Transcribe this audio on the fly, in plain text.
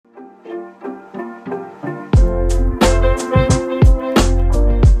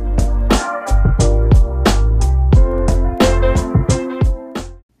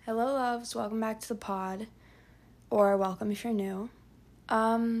back to the pod, or welcome if you're new.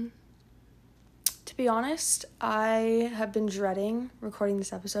 To be honest, I have been dreading recording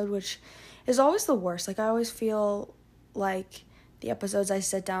this episode, which is always the worst. I always feel like the episodes I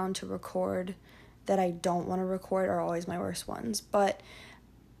sit down to record that I don't want to record are always my worst ones. But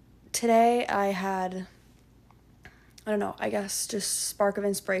today I had, I guess just spark of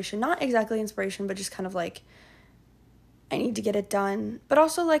inspiration. Not exactly inspiration, but just kind of like, I need to get it done. But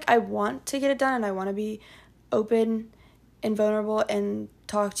also, I want to get it done, and I want to be open and vulnerable and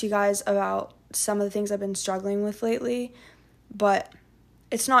talk to you guys about some of the things I've been struggling with lately. But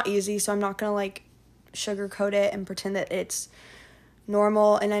it's not easy, so I'm not going to, sugarcoat it and pretend that it's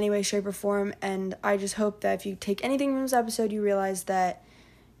normal in any way, shape, or form. And I just hope that if you take anything from this episode, you realize that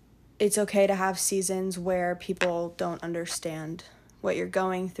it's okay to have seasons where people don't understand what you're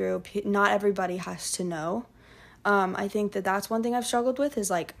going through. Not everybody has to know. I think that that's one thing I've struggled with is,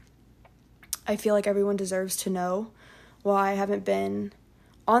 I feel like everyone deserves to know why I haven't been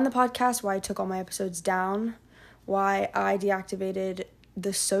on the podcast, why I took all my episodes down, why I deactivated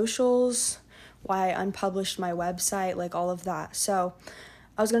the socials, why I unpublished my website, all of that. So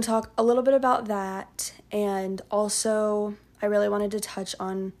I was going to talk a little bit about that, and also I really wanted to touch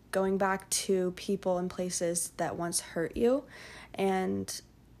on going back to people and places that once hurt you. And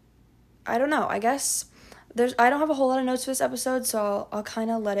I don't know, I guess I don't have a whole lot of notes for this episode, so I'll kind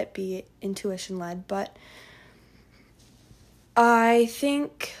of let it be intuition-led, but I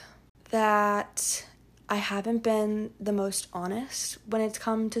think that I haven't been the most honest when it's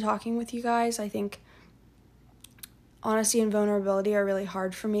come to talking with you guys. I think honesty and vulnerability are really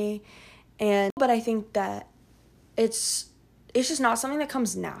hard for me, but I think that it's just not something that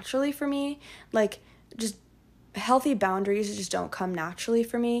comes naturally for me. Just healthy boundaries just don't come naturally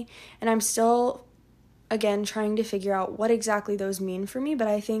for me, and I'm still again trying to figure out what exactly those mean for me, but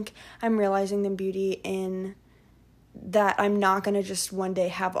I think I'm realizing the beauty in that I'm not going to just one day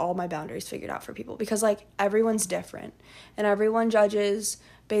have all my boundaries figured out for people, because everyone's different and everyone judges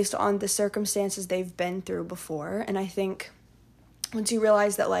based on the circumstances they've been through before. And I think once you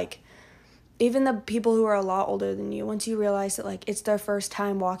realize that even the people who are a lot older than you, once you realize that it's their first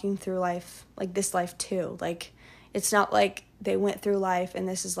time walking through life, this life too, it's not like they went through life and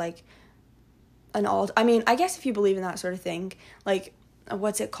this is I guess if you believe in that sort of thing,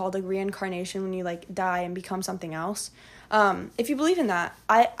 what's it called, reincarnation, when you die and become something else. If you believe in that,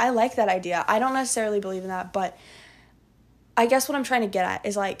 I like that idea. I don't necessarily believe in that, but I guess what I'm trying to get at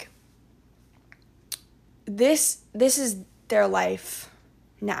is this is their life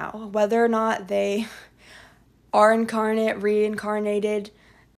now, whether or not they are reincarnated.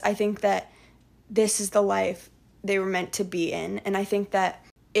 I think that this is the life they were meant to be in, and I think that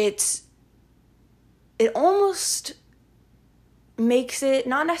it almost makes it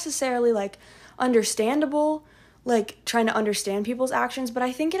not necessarily understandable, trying to understand people's actions, but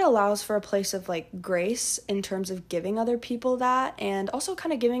I think it allows for a place of grace in terms of giving other people that, and also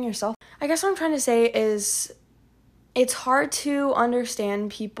kind of giving yourself. I guess what I'm trying to say is it's hard to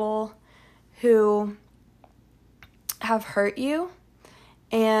understand people who have hurt you,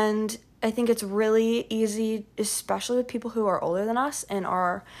 and I think it's really easy, especially with people who are older than us and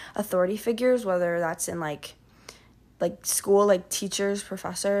are authority figures, whether that's in school, teachers,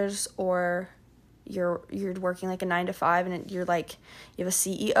 professors, or you're working a 9-to-5 and you're you have a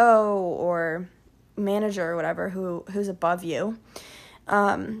CEO or manager or whatever who's above you.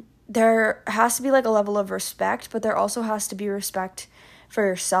 There has to be a level of respect, but there also has to be respect for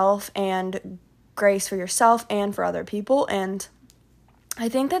yourself and grace for yourself and for other people. And I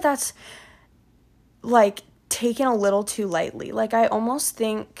think that that's taken a little too lightly. I almost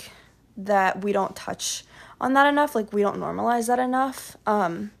think that we don't touch on that enough. We don't normalize that enough.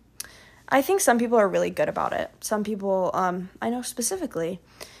 I think some people are really good about it. Some people, I know specifically,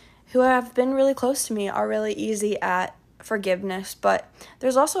 who have been really close to me are really easy at forgiveness, but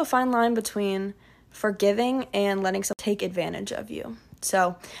there's also a fine line between forgiving and letting someone take advantage of you.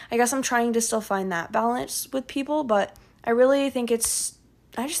 So I guess I'm trying to still find that balance with people, but I just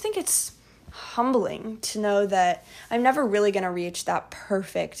think it's humbling to know that I'm never really going to reach that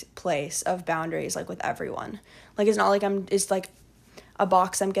perfect place of boundaries, with everyone. It's not it's a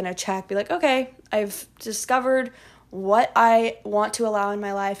box I'm going to check, be okay, I've discovered what I want to allow in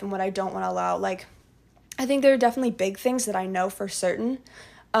my life and what I don't want to allow. I think there are definitely big things that I know for certain,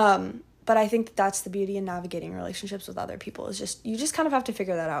 but I think that's the beauty in navigating relationships with other people, is you just kind of have to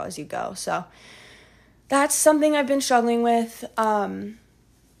figure that out as you go. So that's something I've been struggling with.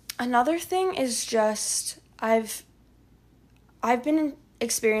 Another thing is just I've been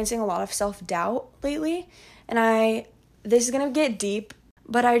experiencing a lot of self-doubt lately, and this is going to get deep,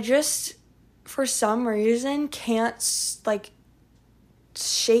 but I just for some reason, can't, like,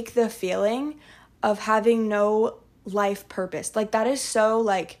 shake the feeling of having no life purpose. Like, that is so,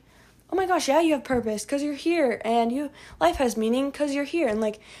 like, oh my gosh, yeah, you have purpose because you're here, and life has meaning because you're here. And,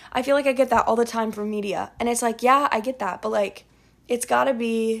 like, I feel like I get that all the time from media. And it's like, yeah, I get that, but, like, it's gotta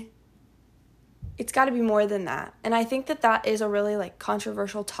be more than that. And I think that is a really, like,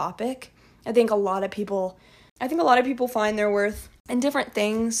 controversial topic. I think a lot of people find their worth in different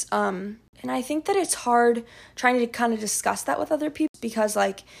things. And I think that it's hard trying to kind of discuss that with other people because,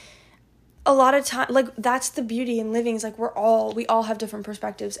 like, a lot of time, like, that's the beauty in living is, like, we all have different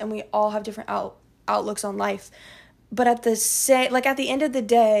perspectives and we all have different outlooks on life. But at the end of the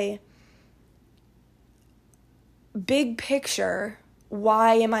day, big picture,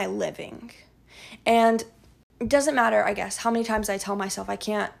 why am I living? And it doesn't matter, I guess, how many times I tell myself I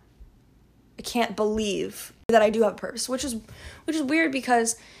can't believe that I do have a purpose, which is weird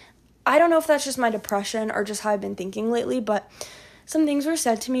because I don't know if that's just my depression or just how I've been thinking lately, but some things were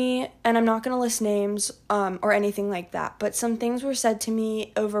said to me, and I'm not going to list names or anything like that, but some things were said to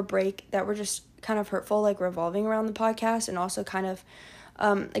me over break that were just kind of hurtful, like revolving around the podcast and also kind of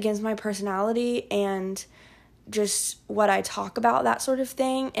against my personality and just what I talk about, that sort of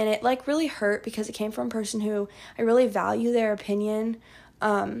thing. And it, like, really hurt because it came from a person who I really value their opinion,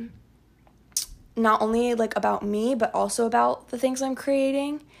 not only, like, about me, but also about the things I'm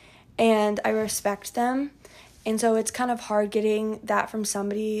creating, and I respect them. And so it's kind of hard getting that from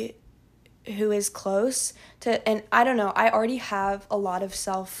somebody who is close to, and I don't know, I already have a lot of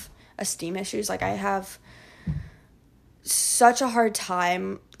self-esteem issues. Like, I have such a hard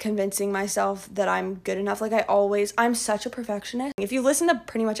time convincing myself that I'm good enough. Like, I'm such a perfectionist. If you listen to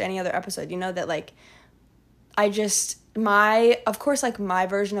pretty much any other episode, you know that, like, of course, like, my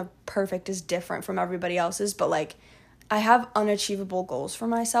version of perfect is different from everybody else's, but, like, I have unachievable goals for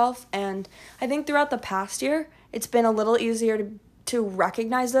myself, and I think throughout the past year, it's been a little easier to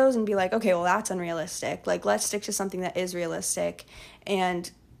recognize those and be like, okay, well, that's unrealistic. Like, let's stick to something that is realistic.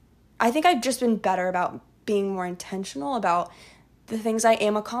 And I think I've just been better about being more intentional about the things I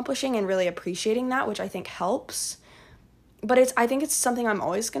am accomplishing and really appreciating that, which I think helps. But I think it's something I'm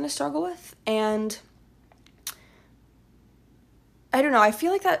always going to struggle with, and I don't know, I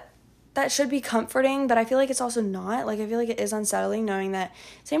feel like that should be comforting, but I feel like it's also not. Like, I feel like it is unsettling knowing that.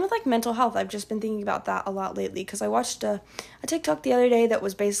 Same with, like, mental health. I've just been thinking about that a lot lately because I watched a TikTok the other day that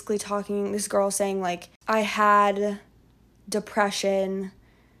was basically this girl saying, like, I had depression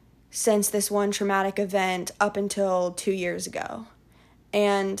since this one traumatic event up until 2 years ago.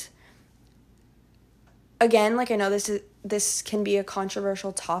 And again, like, I know this can be a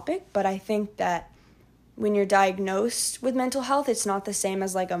controversial topic, but I think that when you're diagnosed with mental health, it's not the same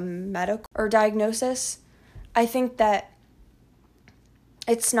as, like, a medical or diagnosis. I think that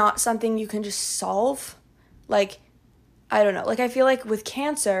it's not something you can just solve. Like, I don't know. Like, I feel like with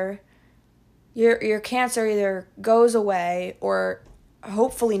cancer, your cancer either goes away or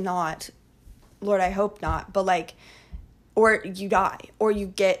hopefully not. Lord, I hope not. But, like, or you die or you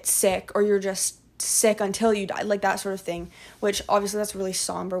get sick or you're just sick until you die. Like, that sort of thing, which obviously that's a really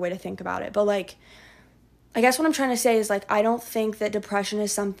somber way to think about it. But, like, I guess what I'm trying to say is, like, I don't think that depression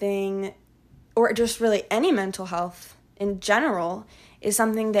is something, or just really any mental health in general, is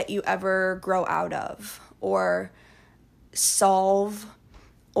something that you ever grow out of or solve,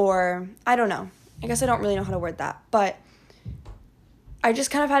 or I don't know. I guess I don't really know how to word that. But I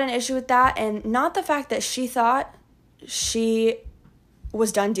just kind of had an issue with that, and not the fact that she thought she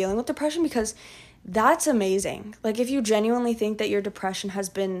was done dealing with depression, because that's amazing. Like, if you genuinely think that your depression has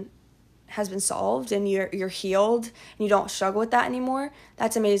been solved and you're healed and you don't struggle with that anymore,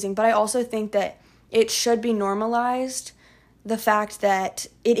 that's amazing. But I also think that it should be normalized, the fact that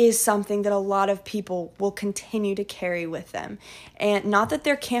it is something that a lot of people will continue to carry with them. And not that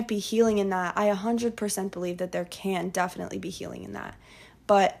there can't be healing in that. I 100% believe that there can definitely be healing in that.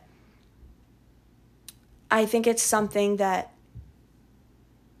 But I think it's something that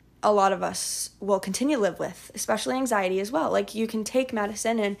a lot of us will continue to live with, especially anxiety as well. Like, you can take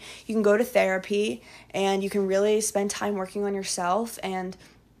medicine and you can go to therapy and you can really spend time working on yourself. And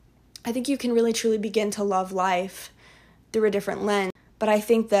I think you can really truly begin to love life through a different lens. But I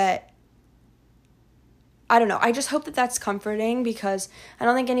think that, I don't know, I just hope that that's comforting, because I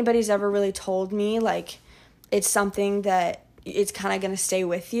don't think anybody's ever really told me, like, it's something that it's kind of going to stay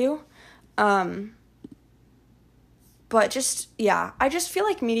with you. But just, yeah, I just feel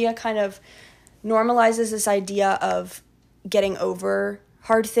like media kind of normalizes this idea of getting over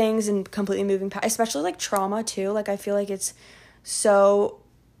hard things and completely moving past, especially, like, trauma, too. Like, I feel like it's so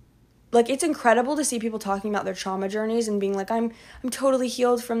like, it's incredible to see people talking about their trauma journeys and being like, I'm totally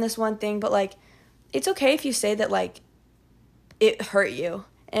healed from this one thing, but, like, it's okay if you say that, like, it hurt you.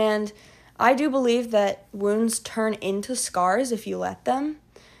 And I do believe that wounds turn into scars if you let them,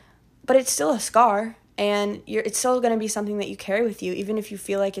 but it's still a scar, and it's still going to be something that you carry with you, even if you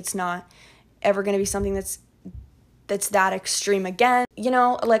feel like it's not ever going to be something that's that extreme again. You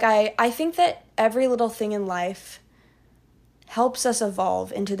know, like, I think that every little thing in life helps us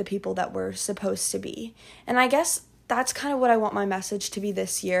evolve into the people that we're supposed to be. And I guess that's kind of what I want my message to be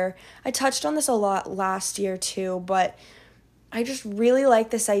this year. I touched on this a lot last year too, but I just really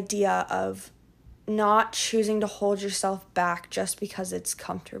like this idea of not choosing to hold yourself back just because it's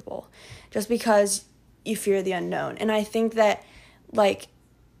comfortable, just because you fear the unknown. And I think that, like,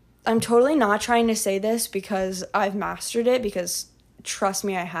 I'm totally not trying to say this because I've mastered it, because trust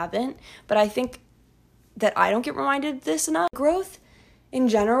me, I haven't, but I think that I don't get reminded of this enough. Growth in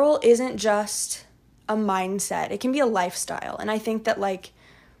general isn't just a mindset. It can be a lifestyle. And I think that, like,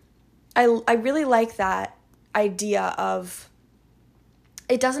 I really like that idea of,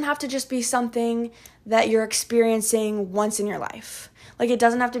 it doesn't have to just be something that you're experiencing once in your life. Like, it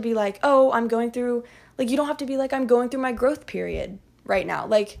doesn't have to be like, oh, I'm going through, like, you don't have to be like, I'm going through my growth period right now.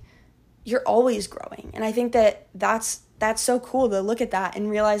 Like, you're always growing. And I think that that's so cool to look at that and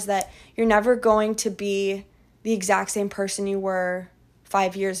realize that you're never going to be the exact same person you were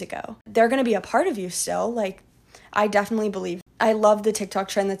 5 years ago. They're going to be a part of you still. Like, I definitely believe. I love the TikTok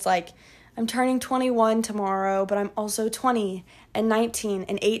trend that's like, I'm turning 21 tomorrow, but I'm also 20 and 19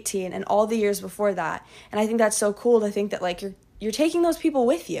 and 18 and all the years before that. And I think that's so cool to think that, like, you're taking those people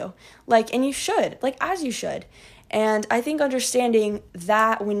with you. Like, and you should, like, as you should. And I think understanding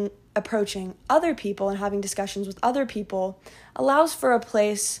that when approaching other people and having discussions with other people allows for a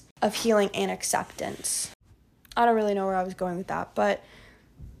place of healing and acceptance. I don't really know where I was going with that, but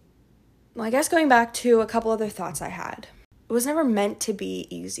I guess going back to a couple other thoughts I had. It was never meant to be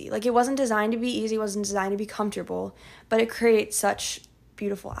easy. Like, it wasn't designed to be easy, it wasn't designed to be comfortable, but it creates such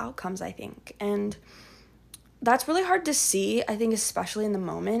beautiful outcomes, I think. And that's really hard to see, I think, especially in the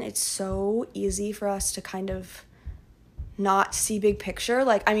moment. It's so easy for us to kind of not see big picture.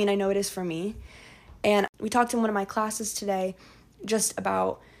 Like, I mean, I know it is for me. And we talked in one of my classes today just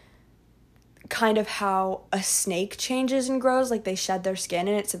about kind of how a snake changes and grows. Like, they shed their skin,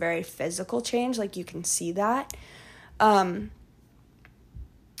 and it's a very physical change. Like, you can see that. And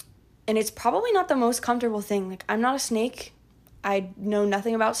it's probably not the most comfortable thing. Like, I'm not a snake. I know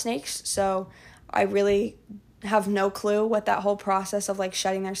nothing about snakes, so I really have no clue what that whole process of, like,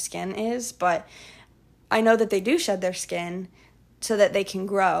 shedding their skin is, but I know that they do shed their skin so that they can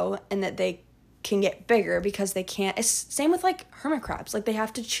grow and that they can get bigger, because they can't. It's same with, like, hermit crabs. Like, they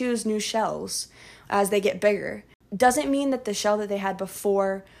have to choose new shells as they get bigger. Doesn't mean that the shell that they had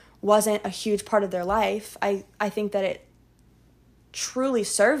before wasn't a huge part of their life. I think that it truly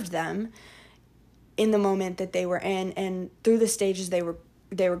served them in the moment that they were in and through the stages they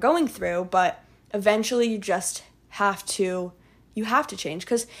were going through, but eventually you have to change,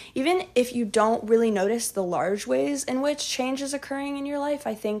 because even if you don't really notice the large ways in which change is occurring in your life,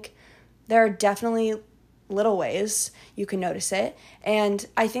 I think there are definitely little ways you can notice it, and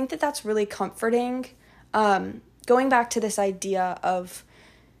I think that that's really comforting. Going back to this idea of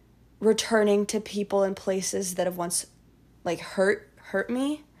returning to people and places that have once, like, hurt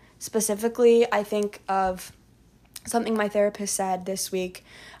me. Specifically, I think of something my therapist said this week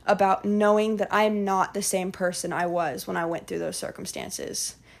about knowing that I'm not the same person I was when I went through those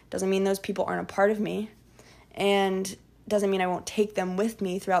circumstances. Doesn't mean those people aren't a part of me, and doesn't mean I won't take them with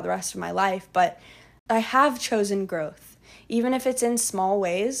me throughout the rest of my life, but I have chosen growth, even if it's in small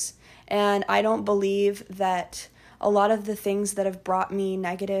ways, and I don't believe that a lot of the things that have brought me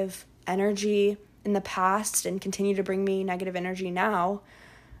negative energy in the past and continue to bring me negative energy now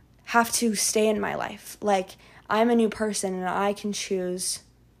have to stay in my life. Like, I'm a new person, and I can choose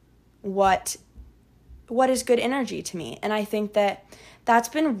what is good energy to me. And I think that that's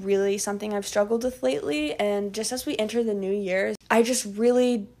been really something I've struggled with lately. And just as we enter the new year, I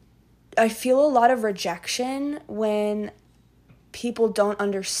feel a lot of rejection when people don't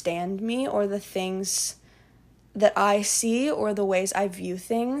understand me or the things that I see or the ways I view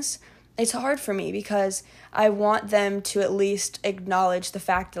things. It's hard for me because I want them to at least acknowledge the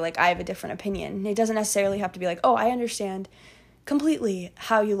fact that, like, I have a different opinion. It doesn't necessarily have to be like, oh, I understand completely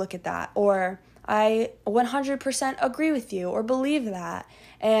how you look at that, or I 100% agree with you or believe that.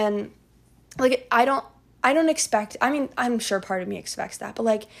 And, like, I don't expect, I mean, I'm sure part of me expects that, but,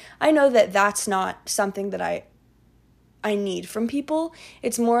 like, I know that that's not something that I need from people.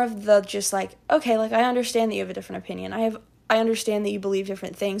 It's more of the just, like, okay, like, I understand that you have a different opinion. I understand that you believe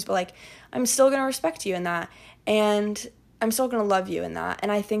different things, but, like, I'm still going to respect you in that, and I'm still going to love you in that.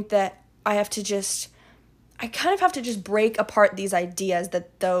 And I think that I kind of have to just break apart these ideas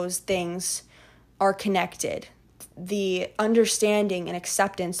that those things are connected. The understanding and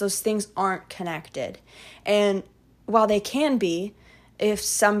acceptance, those things aren't connected. And while they can be, if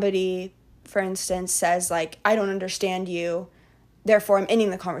somebody, for instance, says, like, I don't understand you, therefore I'm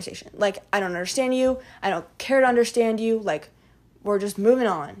ending the conversation. Like, I don't understand you, I don't care to understand you, like, we're just moving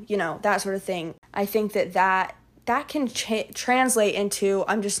on, that sort of thing. I think that can translate into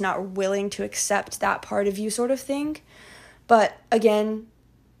I'm just not willing to accept that part of you sort of thing. But again,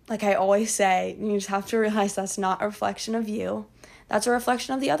 like I always say, you just have to realize that's not a reflection of you. That's a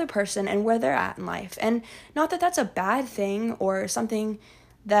reflection of the other person and where they're at in life. And not that that's a bad thing or something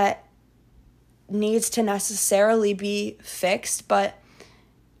that needs to necessarily be fixed, but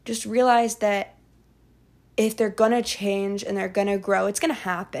just realize that if they're going to change and they're going to grow, it's going to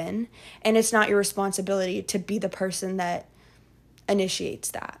happen. And it's not your responsibility to be the person that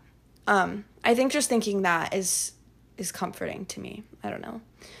initiates that. I think just thinking that is comforting to me. I don't know.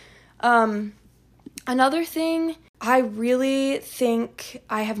 Another thing, I really think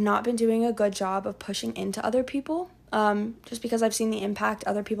I have not been doing a good job of pushing into other people, just because I've seen the impact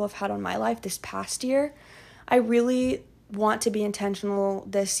other people have had on my life this past year. I really want to be intentional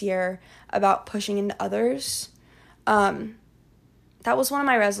this year about pushing into others. That was one of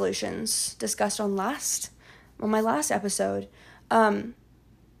my resolutions discussed on my last episode.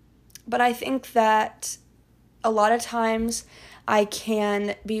 But I think that a lot of times I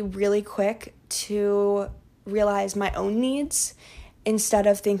can be really quick to realize my own needs instead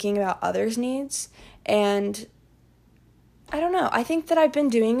of thinking about others' needs. And I don't know. I think that I've been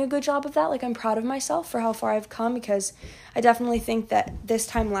doing a good job of that. Like, I'm proud of myself for how far I've come, because I definitely think that this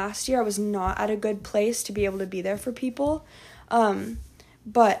time last year I was not at a good place to be able to be there for people.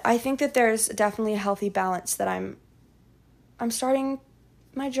 But I think that there's definitely a healthy balance that I'm starting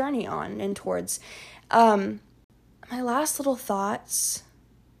my journey on and towards. My last little thoughts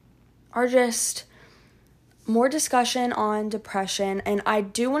are just more discussion on depression, and I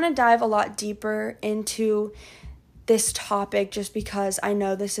do want to dive a lot deeper into this topic just because I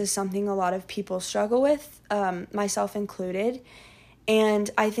know this is something a lot of people struggle with, myself included, and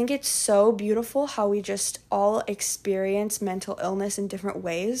I think it's so beautiful how we just all experience mental illness in different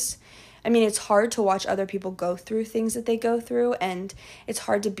ways. I mean, it's hard to watch other people go through things that they go through, and it's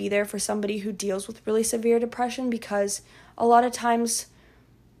hard to be there for somebody who deals with really severe depression, because a lot of times,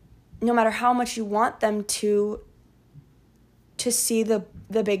 no matter how much you want them to see the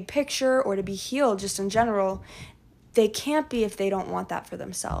big picture or to be healed just in general, they can't be if they don't want that for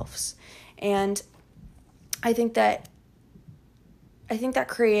themselves. And I think that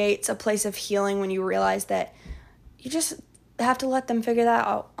creates a place of healing when you realize that you just have to let them figure that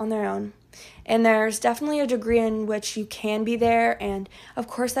out on their own. And there's definitely a degree in which you can be there, and of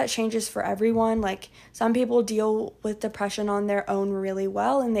course that changes for everyone. Like, some people deal with depression on their own really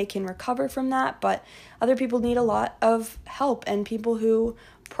well and they can recover from that, but other people need a lot of help, and people who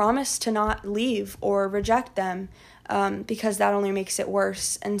promise to not leave or reject them, because that only makes it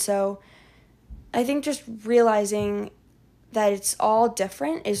worse. And so I think just realizing that it's all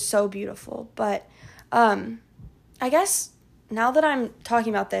different is so beautiful. But I guess now that I'm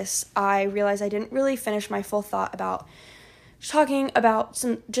talking about this, I realize I didn't really finish my full thought about talking about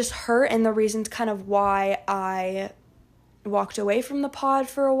just her and the reasons kind of why I walked away from the pod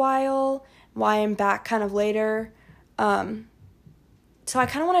for a while, why I'm back kind of later. So I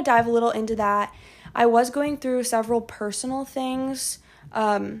kind of want to dive a little into that. I was going through several personal things,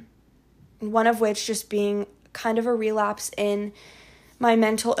 one of which just being kind of a relapse in my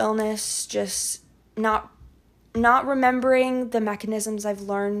mental illness, just not remembering the mechanisms I've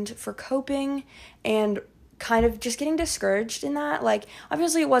learned for coping, and kind of just getting discouraged in that. Like,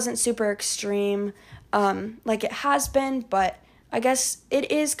 obviously it wasn't super extreme, like it has been, but I guess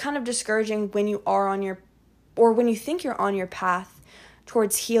it is kind of discouraging when you are when you think you're on your path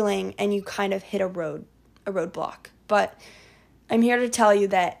towards healing and you kind of hit a roadblock. But I'm here to tell you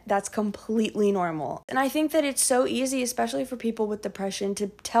that that's completely normal. And I think that it's so easy, especially for people with depression, to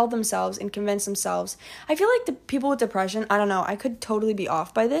tell themselves and convince themselves. I feel like the people with depression, I don't know, I could totally be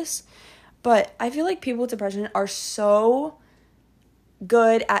off by this, but I feel like people with depression are so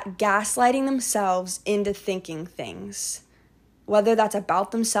good at gaslighting themselves into thinking things. Whether that's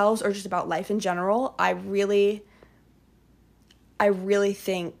about themselves or just about life in general, I really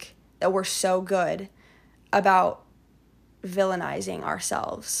think that we're so good about villainizing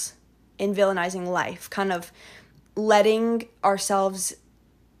ourselves and villainizing life, kind of letting ourselves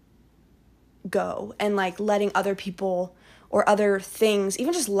go and like letting other people or other things,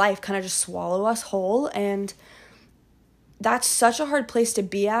 even just life, kind of just swallow us whole. And that's such a hard place to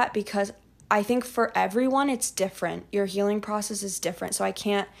be at, because I think for everyone it's different. Your healing process is different. So I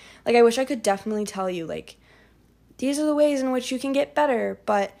can't, like, I wish I could definitely tell you, like, these are the ways in which you can get better.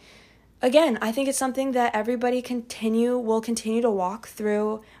 But again, I think it's something that everybody will continue to walk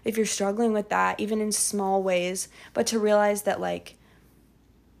through if you're struggling with that, even in small ways. But to realize that, like,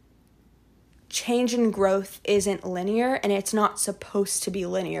 change and growth isn't linear, and it's not supposed to be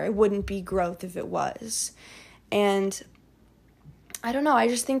linear. It wouldn't be growth if it was. And I don't know, I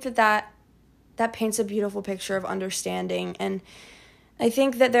just think that paints a beautiful picture of understanding. And I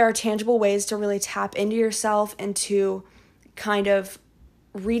think that there are tangible ways to really tap into yourself and to kind of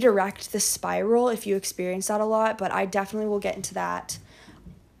redirect the spiral if you experience that a lot. But I definitely will get into that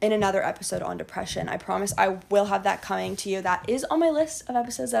in another episode on depression. I promise I will have that coming to you. That is on my list of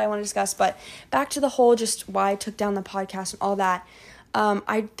episodes that I want to discuss. But back to the whole just why I took down the podcast and all that.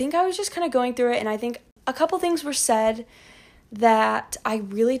 I think I was just kind of going through it, and I think a couple things were said that I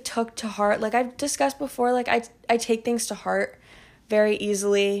really took to heart. Like I've discussed before, like I take things to heart very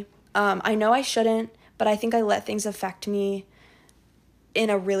easily. I know I shouldn't, but I think I let things affect me in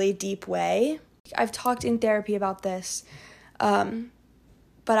a really deep way. I've talked in therapy about this,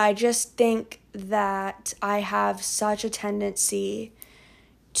 but I just think that I have such a tendency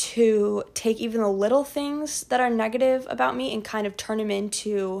to take even the little things that are negative about me and kind of turn them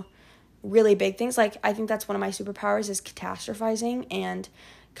into really big things. Like, I think that's one of my superpowers is catastrophizing, and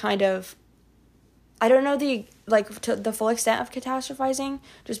kind of, I don't know to the full extent of catastrophizing,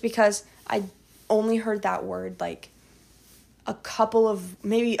 just because I only heard that word like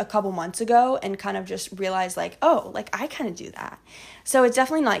maybe a couple months ago, and kind of just realized like, oh, like I kind of do that. So it's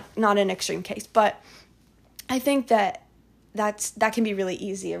definitely like not an extreme case, but I think that can be really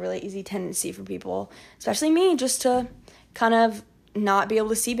easy, a really easy tendency for people, especially me, just to kind of not be able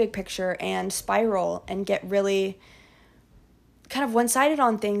to see big picture and spiral and get really kind of one-sided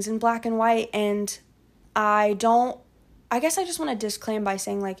on things in black and white. And I guess I just want to disclaim by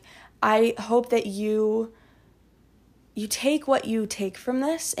saying, like, I hope that you take what you take from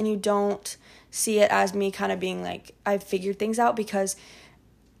this, and you don't see it as me kind of being like, I've figured things out, because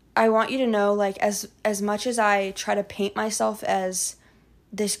I want you to know, like, as much as I try to paint myself as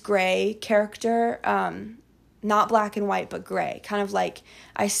this gray character, not black and white, but gray, kind of like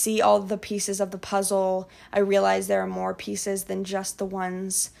I see all the pieces of the puzzle. I realize there are more pieces than just the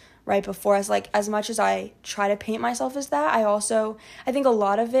ones right before us. Like, as much as I try to paint myself as that, I think a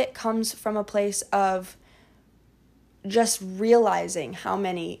lot of it comes from a place of just realizing how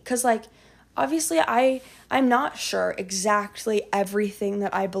many, because like, obviously I'm not sure exactly everything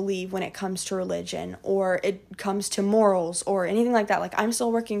that I believe when it comes to religion, or it comes to morals, or anything like that. Like, I'm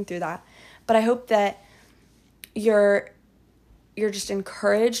still working through that. But I hope that you're just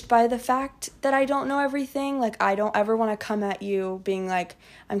encouraged by the fact that I don't know everything. Like, I don't ever want to come at you being like,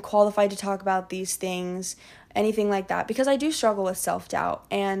 I'm qualified to talk about these things, anything like that, because I do struggle with self-doubt,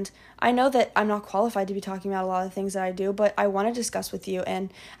 and I know that I'm not qualified to be talking about a lot of things that I do, but I want to discuss with you,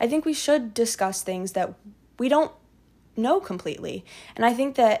 and I think we should discuss things that we don't know completely. And I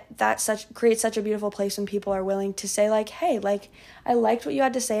think that creates such a beautiful place when people are willing to say, like, hey, like, I liked what you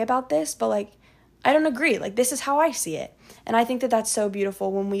had to say about this, but like, I don't agree. Like, this is how I see it. And I think that that's so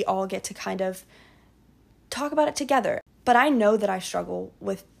beautiful when we all get to kind of talk about it together. But I know that I struggle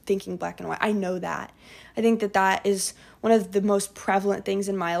with thinking black and white. I know that. I think that is one of the most prevalent things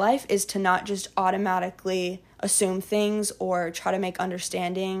in my life, is to not just automatically assume things or try to make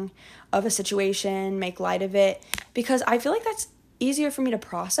understanding of a situation, make light of it, because I feel like that's easier for me to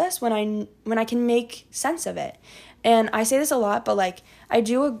process when I can make sense of it. And I say this a lot, but like, I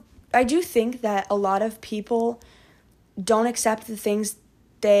do think that a lot of people don't accept the things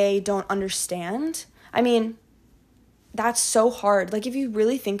they don't understand. I mean, that's so hard. Like, if you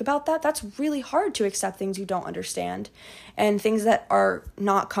really think about that, that's really hard to accept things you don't understand and things that are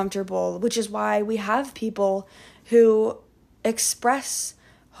not comfortable, which is why we have people who express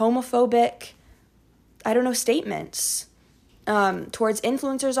homophobic, statements towards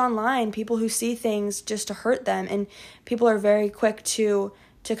influencers online, people who see things just to hurt them, and people are very quick to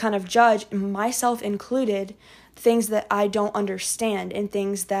kind of judge, myself included, things that I don't understand and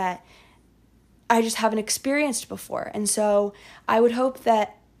things that I just haven't experienced before. And so I would hope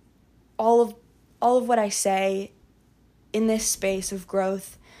that all of what I say in this space of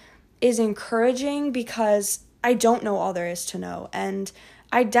growth is encouraging, because I don't know all there is to know. And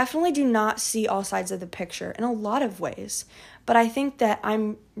I definitely do not see all sides of the picture in a lot of ways. But I think that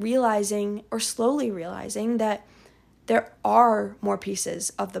I'm realizing, or slowly realizing, that there are more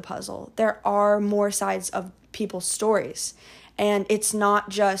pieces of the puzzle. There are more sides of people's stories. And it's not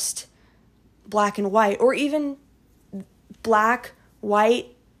just black and white, or even black,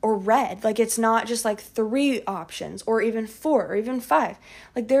 white, or red. Like, it's not just like 3 options, or even 4, or even 5.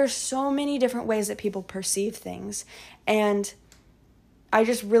 Like, there are so many different ways that people perceive things. And I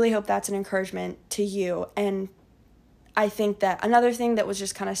just really hope that's an encouragement to you. And I think that another thing that was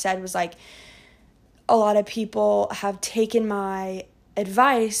just kind of said was like, a lot of people have taken my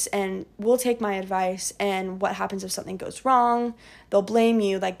advice and will take my advice, and what happens if something goes wrong? They'll blame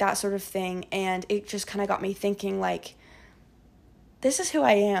you, like that sort of thing. And it just kind of got me thinking, like, this is who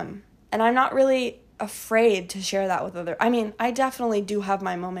I am. And I'm not really afraid to share that with I mean, I definitely do have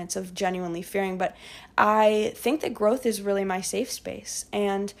my moments of genuinely fearing, but I think that growth is really my safe space.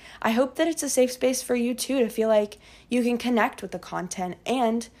 And I hope that it's a safe space for you too, to feel like you can connect with the content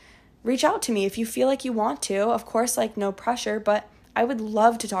and reach out to me if you feel like you want to. Of course, like, no pressure, but I would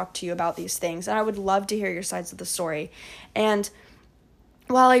love to talk to you about these things, and I would love to hear your sides of the story. And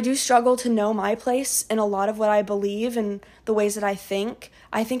while I do struggle to know my place in a lot of what I believe and the ways that I think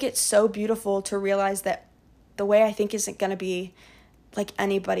it's so beautiful to realize that the way I think isn't going to be like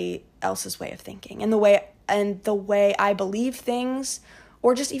anybody else's way of thinking. And the way I believe things,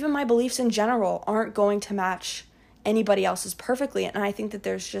 or just even my beliefs in general, aren't going to match anybody else's perfectly. And I think that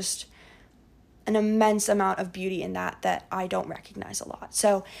there's just an immense amount of beauty in that I don't recognize a lot.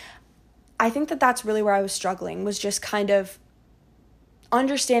 So I think that that's really where I was struggling, was just kind of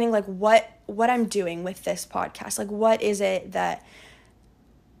understanding like what I'm doing with this podcast. Like, what is it that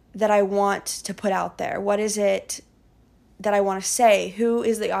I want to put out there? What is it that I want to say? Who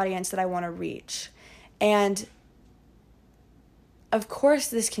is the audience that I want to reach? And of course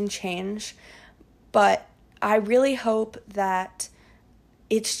this can change, but I really hope that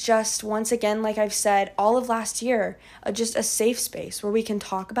it's just, once again, like I've said all of last year, just a safe space where we can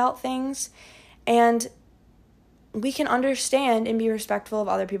talk about things and we can understand and be respectful of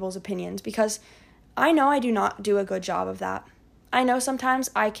other people's opinions, because I know I do not do a good job of that. I know sometimes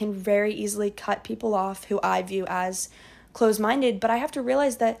I can very easily cut people off who I view as closed-minded, but I have to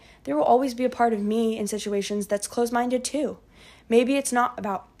realize that there will always be a part of me in situations that's closed-minded too. Maybe it's not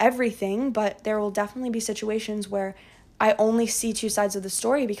about everything, but there will definitely be situations where I only see 2 sides of the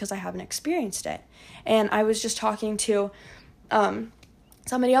story because I haven't experienced it. And I was just talking to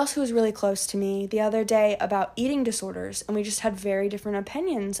somebody else who was really close to me the other day about eating disorders, and we just had very different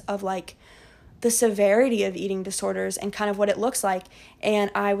opinions of like the severity of eating disorders and kind of what it looks like. And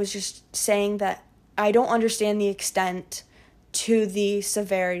I was just saying that I don't understand the extent to the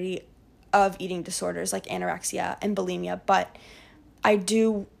severity of eating disorders like anorexia and bulimia, but I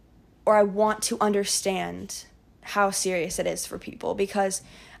do, or I want to understand how serious it is for people, because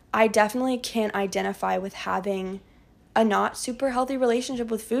I definitely can identify with having a not super healthy relationship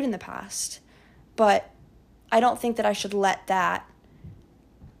with food in the past, but I don't think that I should let that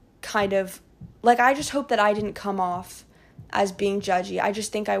kind of, like, I just hope that I didn't come off as being judgy. I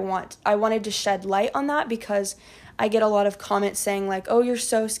just think I wanted to shed light on that, because I get a lot of comments saying like, oh, you're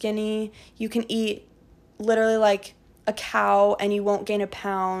so skinny, you can eat literally like a cow and you won't gain a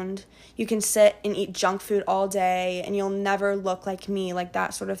pound, you can sit and eat junk food all day and you'll never look like me, like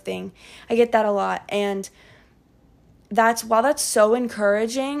that sort of thing. I get that a lot, and while that's so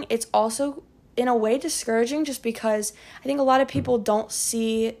encouraging, it's also in a way discouraging, just because I think a lot of people don't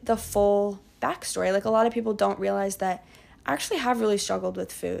see the full backstory. Like, a lot of people don't realize that I actually have really struggled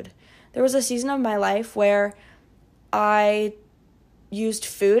with food. There was a season of my life where I used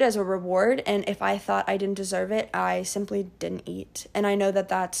food as a reward, and if I thought I didn't deserve it, I simply didn't eat. And I know that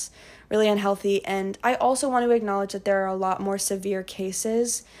that's really unhealthy, and I also want to acknowledge that there are a lot more severe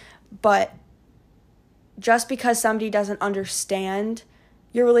cases, but just because somebody doesn't understand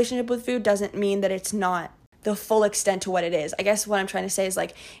your relationship with food doesn't mean that it's not the full extent to what it is. I guess what I'm trying to say is,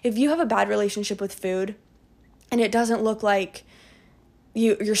 like, if you have a bad relationship with food and it doesn't look like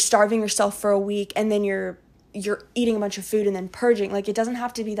you're starving yourself for a week and then you're eating a bunch of food and then purging, like, it doesn't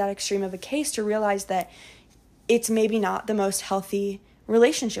have to be that extreme of a case to realize that it's maybe not the most healthy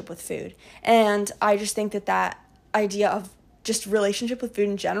relationship with food. And I just think that idea of just relationship with food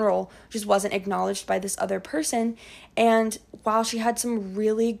in general just wasn't acknowledged by this other person. And while she had some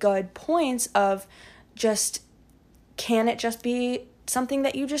really good points of just, can it just be something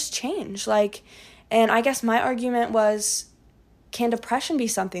that you just change? Like, and I guess my argument was, can depression be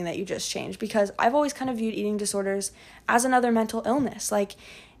something that you just change? Because I've always kind of viewed eating disorders as another mental illness. Like,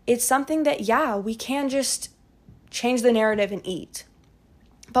 it's something that, yeah, we can just change the narrative and eat.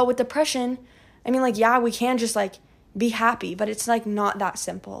 But with depression, I mean, like, yeah, we can just, like, be happy, but it's, like, not that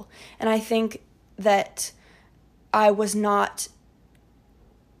simple. And I think that I was not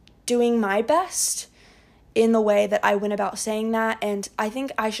doing my best in the way that I went about saying that, and I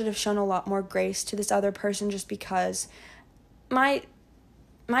think I should have shown a lot more grace to this other person, just because my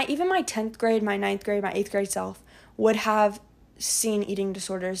 10th grade, my 9th grade, my 8th grade self would have seen eating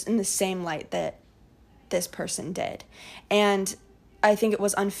disorders in the same light that this person did. And I think it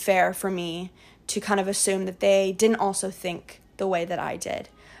was unfair for me to kind of assume that they didn't also think the way that I did.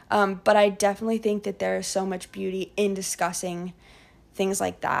 But I definitely think that there is so much beauty in discussing things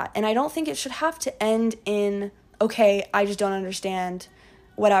like that. And I don't think it should have to end in, okay, I just don't understand,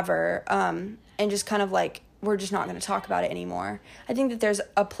 whatever, and just kind of like, we're just not going to talk about it anymore. I think that there's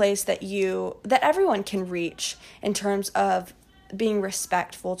a place that everyone can reach in terms of being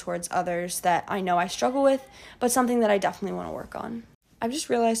respectful towards others that I know I struggle with, but something that I definitely want to work on. I've just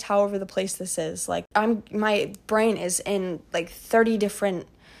realized how over the place this is. Like, my brain is in like 30 different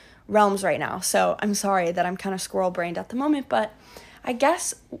realms right now, so I'm sorry that I'm kind of squirrel brained at the moment, but I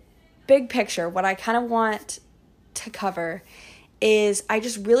guess big picture, what I kind of want to cover is I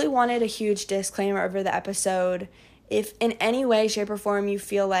just really wanted a huge disclaimer over the episode. If in any way, shape, or form you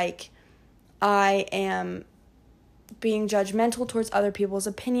feel like I am being judgmental towards other people's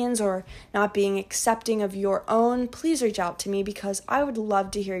opinions or not being accepting of your own, please reach out to me, because I would love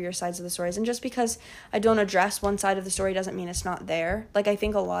to hear your sides of the stories. And just because I don't address one side of the story doesn't mean it's not there. Like, I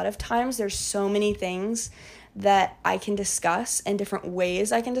think a lot of times there's so many things that I can discuss and different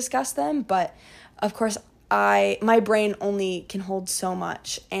ways I can discuss them, but of course my brain only can hold so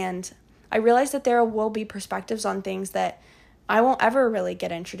much, and I realize that there will be perspectives on things that I won't ever really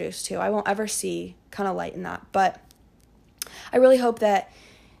get introduced to. I won't ever see kind of light in that, but I really hope that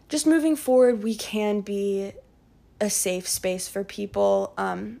just moving forward we can be a safe space for people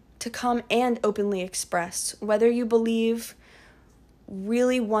to come and openly express, whether you believe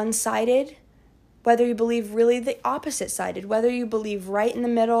really one-sided, whether you believe really the opposite-sided, whether you believe right in the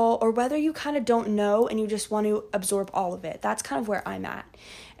middle, or whether you kind of don't know and you just want to absorb all of it. That's kind of where I'm at.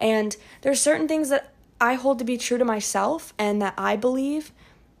 And there's certain things that I hold to be true to myself and that I believe,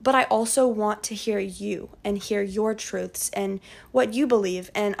 but I also want to hear you and hear your truths and what you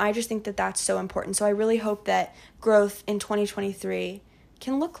believe, and I just think that that's so important. So I really hope that growth in 2023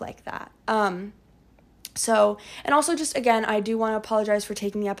 can look like that. And also just, again, I do want to apologize for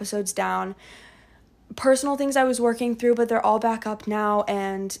taking the episodes down. Personal things I was working through, but they're all back up now,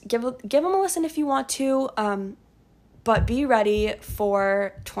 and give them a listen if you want to, but be ready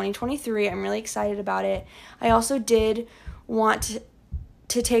for 2023. I'm really excited about it. I also did want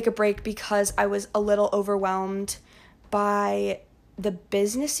to take a break because I was a little overwhelmed by the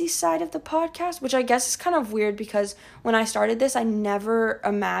businessy side of the podcast, which I guess is kind of weird because when I started this, I never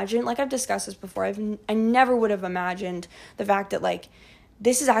imagined, like I've discussed this before, I never would have imagined the fact that like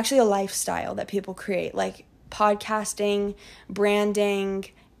this is actually a lifestyle that people create, like podcasting, branding,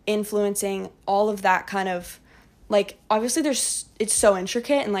 influencing, all of that kind of, like, obviously it's so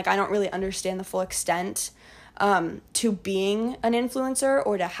intricate and like I don't really understand the full extent to being an influencer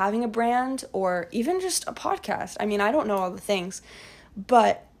or to having a brand or even just a podcast. I mean, I don't know all the things,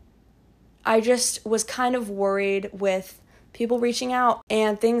 but I just was kind of worried with people reaching out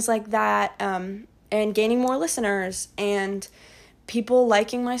and things like that, and gaining more listeners and people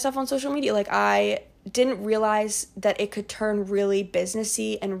liking my stuff on social media. Like, I didn't realize that it could turn really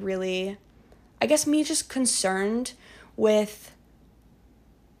businessy and really, I guess, me just concerned with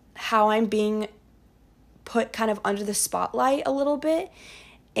how I'm being put kind of under the spotlight a little bit.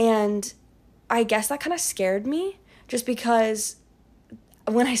 And I guess that kind of scared me, just because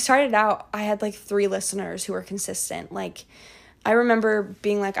when I started out, I had like 3 listeners who were consistent. Like, I remember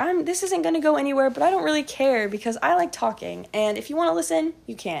being like, this isn't going to go anywhere, but I don't really care because I like talking. And if you want to listen,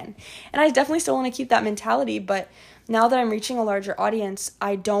 you can. And I definitely still want to keep that mentality. But now that I'm reaching a larger audience,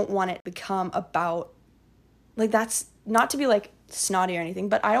 I don't want it to become about, like, that's not to be like snotty or anything,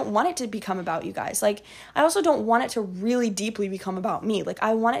 but I don't want it to become about you guys. Like, I also don't want it to really deeply become about me. Like,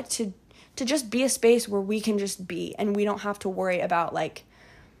 I want it to just be a space where we can just be, and we don't have to worry about like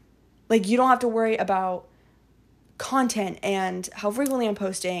you don't have to worry about content and how frequently I'm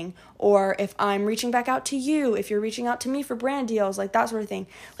posting, or if I'm reaching back out to you, if you're reaching out to me for brand deals, like that sort of thing.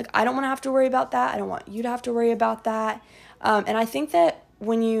 Like, I don't want to have to worry about that. I don't want you to have to worry about that. And I think that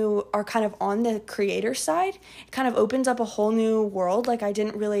when you are kind of on the creator side, it kind of opens up a whole new world. Like, I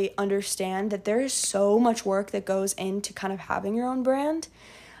didn't really understand that there is so much work that goes into kind of having your own brand.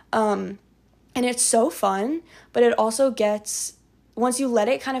 And it's so fun, but it also gets, once you let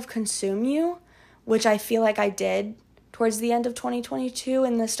it kind of consume you, which I feel like I did towards the end of 2022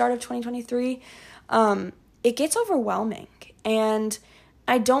 and the start of 2023, it gets overwhelming. And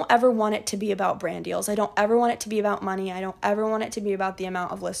I don't ever want it to be about brand deals. I don't ever want it to be about money. I don't ever want it to be about the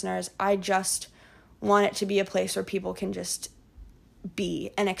amount of listeners. I just want it to be a place where people can just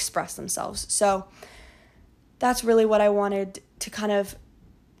be and express themselves. So that's really what I wanted to kind of,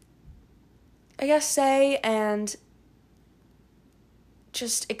 I guess, say and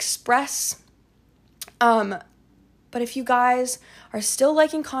just express. But if you guys are still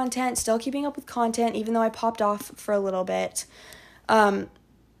liking content, still keeping up with content, even though I popped off for a little bit,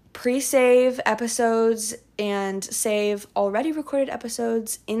 pre-save episodes and save already recorded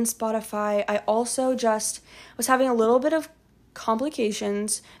episodes in Spotify. I also just was having a little bit of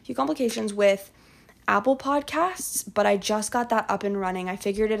complications with Apple Podcasts, but I just got that up and running. I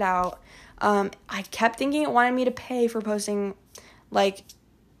figured it out. I kept thinking it wanted me to pay for posting, I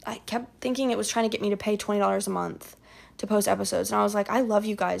kept thinking it was trying to get me to pay $20 a month to post episodes. And I was like, I love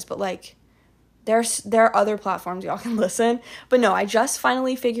you guys, but there are other platforms y'all can listen. But no, I just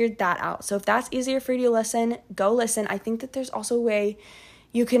finally figured that out. So if that's easier for you to listen, go listen. I think that there's also a way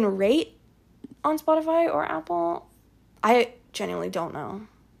you can rate on Spotify or Apple. I genuinely don't know.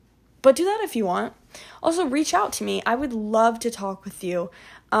 But do that if you want. Also, reach out to me. I would love to talk with you.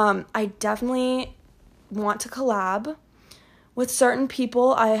 I definitely want to collab with certain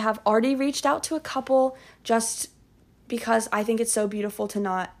people. I have already reached out to a couple just because I think it's so beautiful to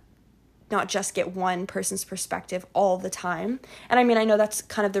not just get one person's perspective all the time. And I mean, I know that's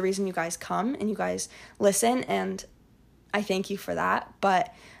kind of the reason you guys come and you guys listen, and I thank you for that.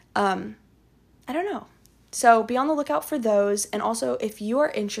 But I don't know. So be on the lookout for those. And also, if you are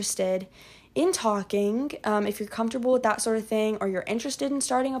interested in talking, if you're comfortable with that sort of thing, or you're interested in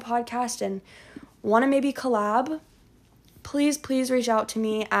starting a podcast and want to maybe collab, please reach out to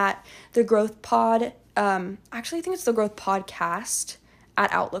me at The Growth Pod. Actually, I think it's The Growth Podcast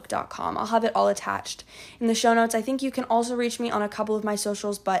at outlook.com. I'll have it all attached in the show notes. I think you can also reach me on a couple of my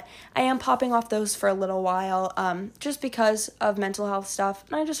socials, but I am popping off those for a little while, just because of mental health stuff.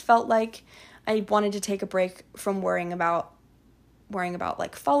 And I just felt like I wanted to take a break from worrying about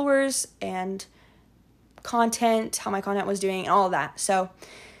followers and content, how my content was doing, and all of that. So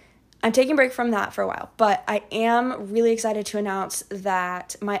I'm taking a break from that for a while, but I am really excited to announce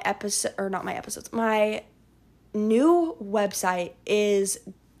that my new website is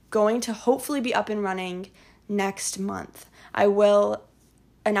going to hopefully be up and running next month. I will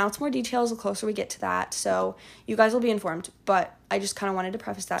announce more details the closer we get to that, so you guys will be informed, but I just kind of wanted to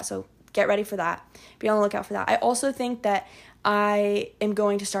preface that, so get ready for that. Be on the lookout for that. I also think that I am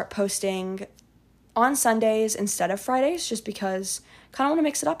going to start posting on Sundays instead of Fridays, just because I kind of want to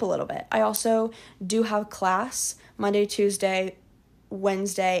mix it up a little bit. I also do have class Monday, Tuesday,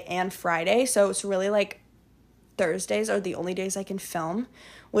 Wednesday, and Friday, so it's really Thursdays are the only days I can film,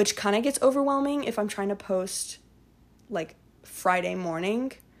 which kind of gets overwhelming if I'm trying to post Friday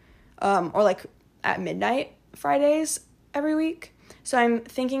morning, or at midnight Fridays every week. So I'm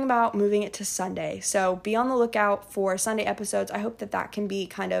thinking about moving it to Sunday. So be on the lookout for Sunday episodes. I hope that can be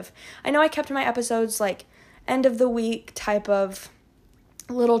I know I kept my episodes end of the week type of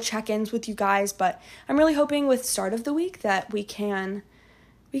little check-ins with you guys, but I'm really hoping with start of the week that we can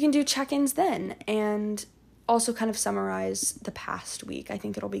do check-ins then, and also kind of summarize the past week. I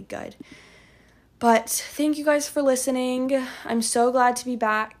think it'll be good. But thank you guys for listening. I'm so glad to be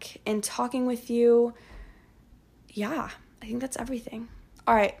back and talking with you. Yeah, I think that's everything.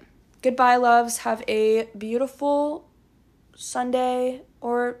 All right. Goodbye, loves. Have a beautiful Sunday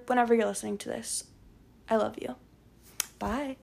or whenever you're listening to this. I love you. Bye.